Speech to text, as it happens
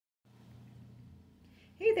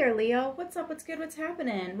Hey there, Leo. What's up? What's good? What's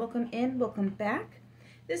happening? Welcome in. Welcome back.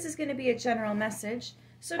 This is going to be a general message,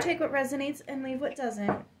 so take what resonates and leave what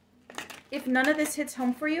doesn't. If none of this hits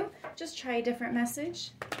home for you, just try a different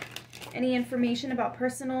message. Any information about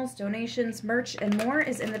personals, donations, merch, and more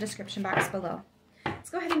is in the description box below.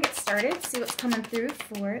 Let's go ahead and get started. See what's coming through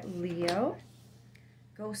for Leo.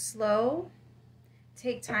 Go slow.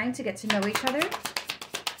 Take time to get to know each other.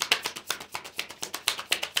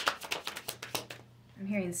 I'm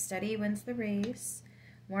hearing steady wins the race.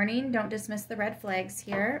 Warning, don't dismiss the red flags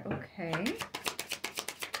here. Okay.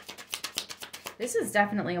 This is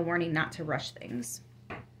definitely a warning not to rush things.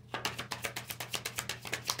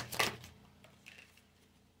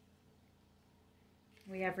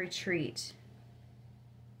 We have retreat.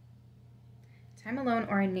 Time alone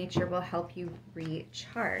or in nature will help you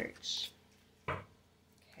recharge.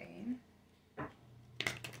 Okay.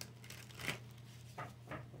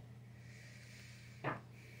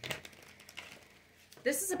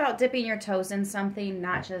 This is about dipping your toes in something,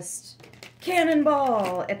 not just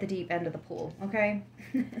cannonball at the deep end of the pool, okay?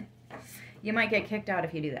 You might get kicked out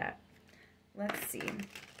if you do that. Let's see.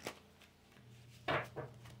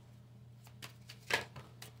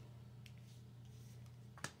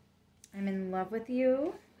 I'm in love with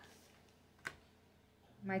you.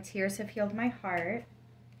 My tears have healed my heart.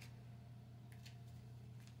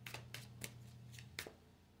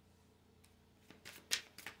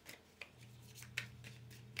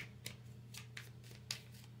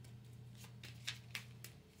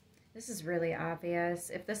 This is really obvious.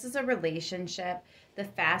 If this is a relationship, the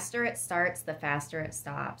faster it starts, the faster it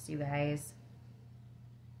stops, you guys.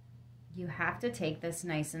 You have to take this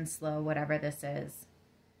nice and slow, whatever this is.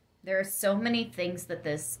 There are so many things that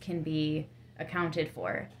this can be accounted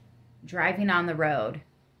for. Driving on the road.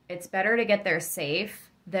 It's better to get there safe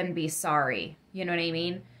than be sorry. You know what I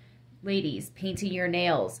mean? Ladies, painting your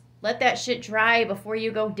nails. Let that shit dry before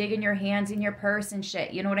you go digging your hands in your purse and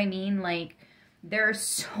shit. You know what I mean? Like, there are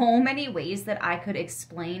so many ways that I could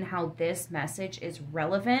explain how this message is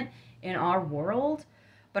relevant in our world,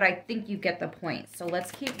 but I think you get the point. So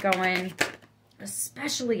let's keep going,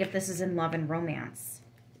 especially if this is in love and romance.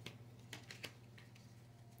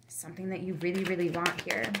 Something that you really, really want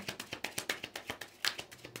here.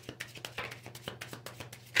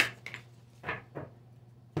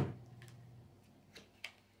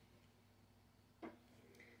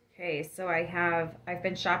 Okay, so I've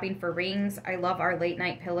been shopping for rings. I love our late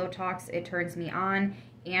night pillow talks. It turns me on.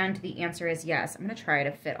 And the answer is yes. I'm going to try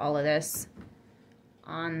to fit all of this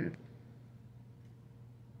on.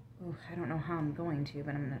 Oh, I don't know how I'm going to,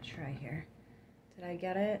 but I'm going to try here. Did I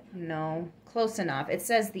get it? No. Close enough. It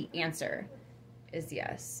says the answer is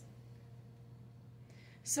yes.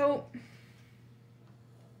 So,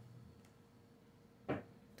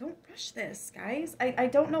 don't rush this, guys. I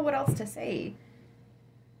don't know what else to say.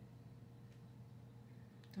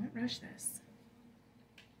 Don't rush this.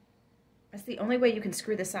 That's the only way you can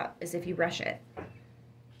screw this up, is if you rush it.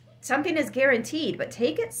 Something is guaranteed, but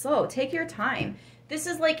take it slow. Take your time. This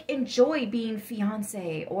is like, enjoy being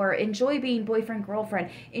fiance or enjoy being boyfriend, girlfriend.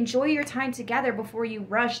 Enjoy your time together before you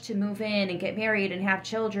rush to move in and get married and have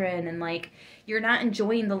children. And like, you're not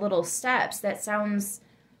enjoying the little steps. That sounds,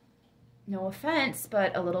 no offense,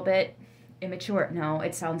 but a little bit immature. No,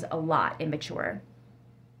 it sounds a lot immature.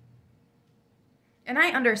 And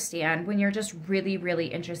I understand when you're just really, really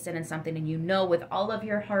interested in something and you know with all of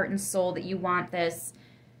your heart and soul that you want this.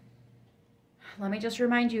 Let me just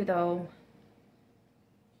remind you though,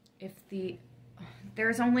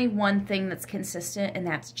 there's only one thing that's consistent, and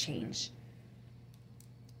that's change.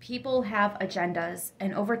 People have agendas,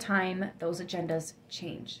 and over time, those agendas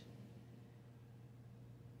change.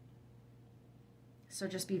 So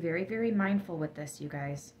just be very, very mindful with this, you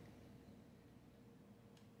guys.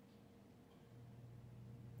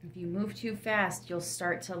 If you move too fast, you'll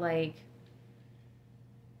start to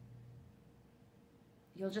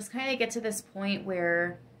you'll just kind of get to this point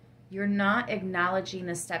where you're not acknowledging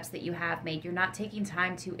the steps that you have made. You're not taking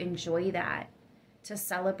time to enjoy that, to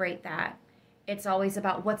celebrate that. It's always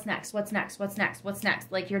about what's next, what's next, what's next, what's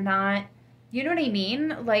next. Like, you're not, you know what I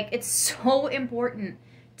mean? Like, it's so important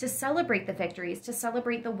to celebrate the victories, to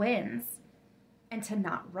celebrate the wins, and to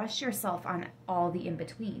not rush yourself on all the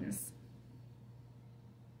in-betweens.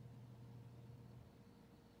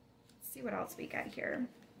 Let's see what else we got here.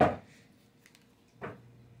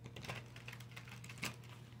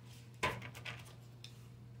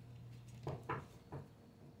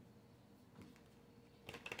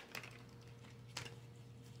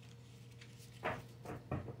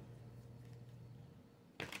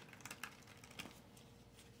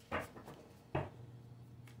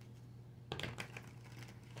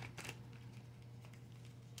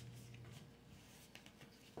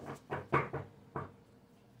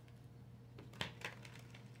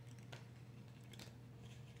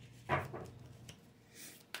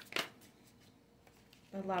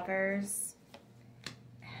 The Lovers.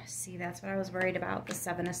 See, that's what I was worried about, the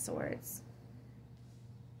Seven of Swords.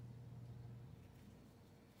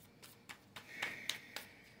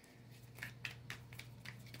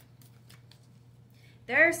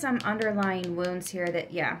 There are some underlying wounds here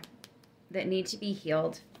that, yeah, that need to be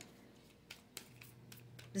healed.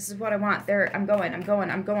 This is what I want. I'm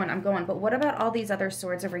going. But what about all these other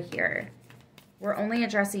swords over here? We're only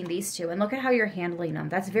addressing these two. And look at how you're handling them.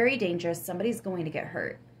 That's very dangerous. Somebody's going to get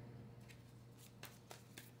hurt.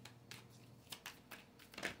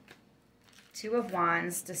 Two of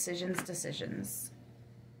Wands, decisions, decisions.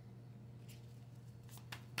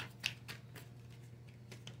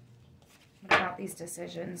 What about these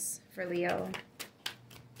decisions for Leo?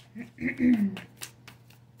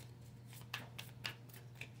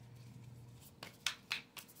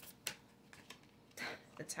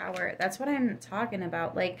 The Tower. That's what I'm talking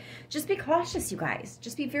about. Like, just be cautious, you guys.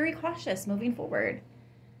 Just be very cautious moving forward.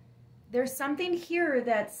 There's something here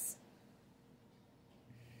that's...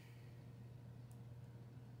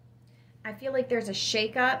 I feel like there's a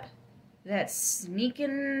shakeup that's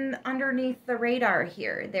sneaking underneath the radar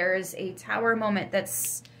here. There's a Tower moment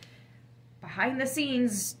that's behind the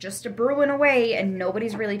scenes just a brewing away, and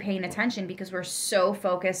nobody's really paying attention because we're so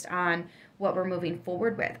focused on what we're moving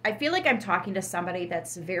forward with. I feel like I'm talking to somebody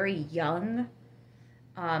that's very young,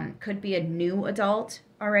 could be a new adult,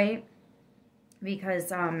 all right?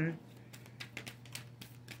 Because, or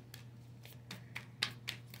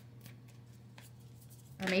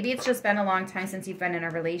maybe it's just been a long time since you've been in a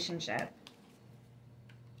relationship.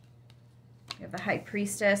 You have the High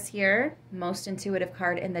Priestess here, most intuitive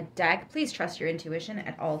card in the deck. Please trust your intuition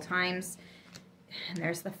at all times. And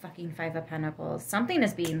there's the fucking Five of Pentacles. Something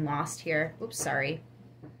is being lost here. Oops, sorry.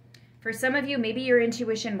 For some of you, maybe your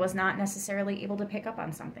intuition was not necessarily able to pick up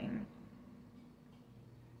on something.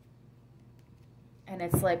 And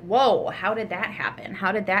it's like, whoa, how did that happen?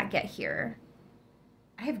 How did that get here?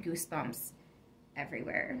 I have goosebumps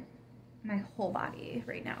everywhere. My whole body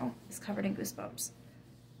right now is covered in goosebumps.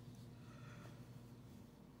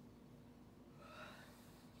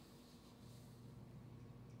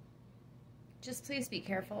 Just please be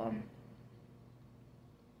careful.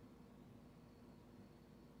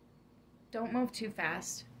 Don't move too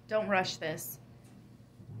fast. Don't rush this.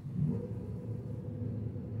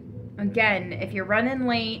 Again, if you're running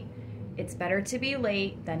late, it's better to be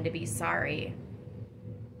late than to be sorry.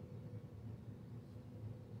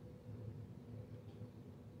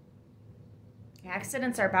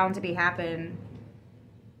 Accidents are bound to be happen.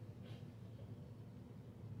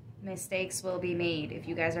 Mistakes will be made if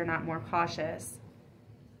you guys are not more cautious.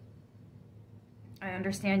 I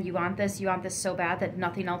understand you want this so bad that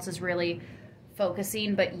nothing else is really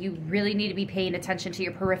focusing, but you really need to be paying attention to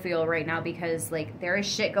your peripheral right now because, like, there is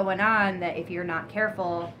shit going on that if you're not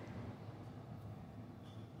careful,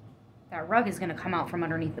 that rug is going to come out from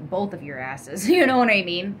underneath the both of your asses. You know what I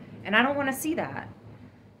mean? And I don't want to see that.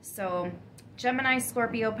 So, Gemini,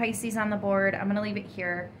 Scorpio, Pisces on the board. I'm going to leave it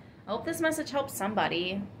here. I hope this message helps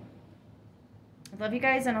somebody. I love you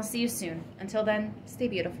guys, and I'll see you soon. Until then, stay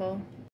beautiful.